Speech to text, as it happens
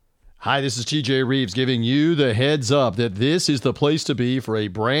Hi, this is TJ Reeves giving you the heads up that this is the place to be for a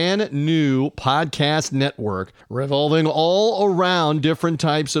brand new podcast network revolving all around different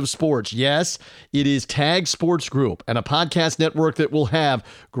types of sports. Yes, it is Tag Sports Group, and a podcast network that will have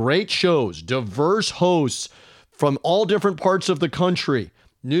great shows, diverse hosts from all different parts of the country.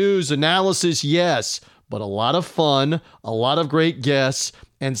 News, analysis, yes, but a lot of fun, a lot of great guests,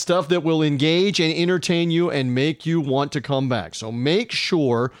 and stuff that will engage and entertain you and make you want to come back. So make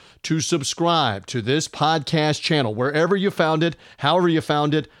sure to subscribe to this podcast channel, wherever you found it, however you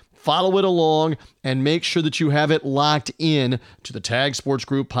found it. Follow it along and make sure that you have it locked in to the Tag Sports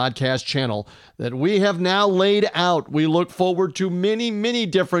Group podcast channel that we have now laid out. We look forward to many, many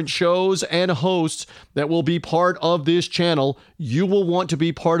different shows and hosts that will be part of this channel. You will want to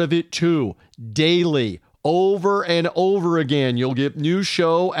be part of it too, daily. Over and over again, you'll get new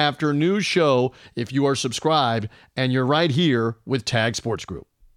show after new show if you are subscribed, and you're right here with Tag Sports Group.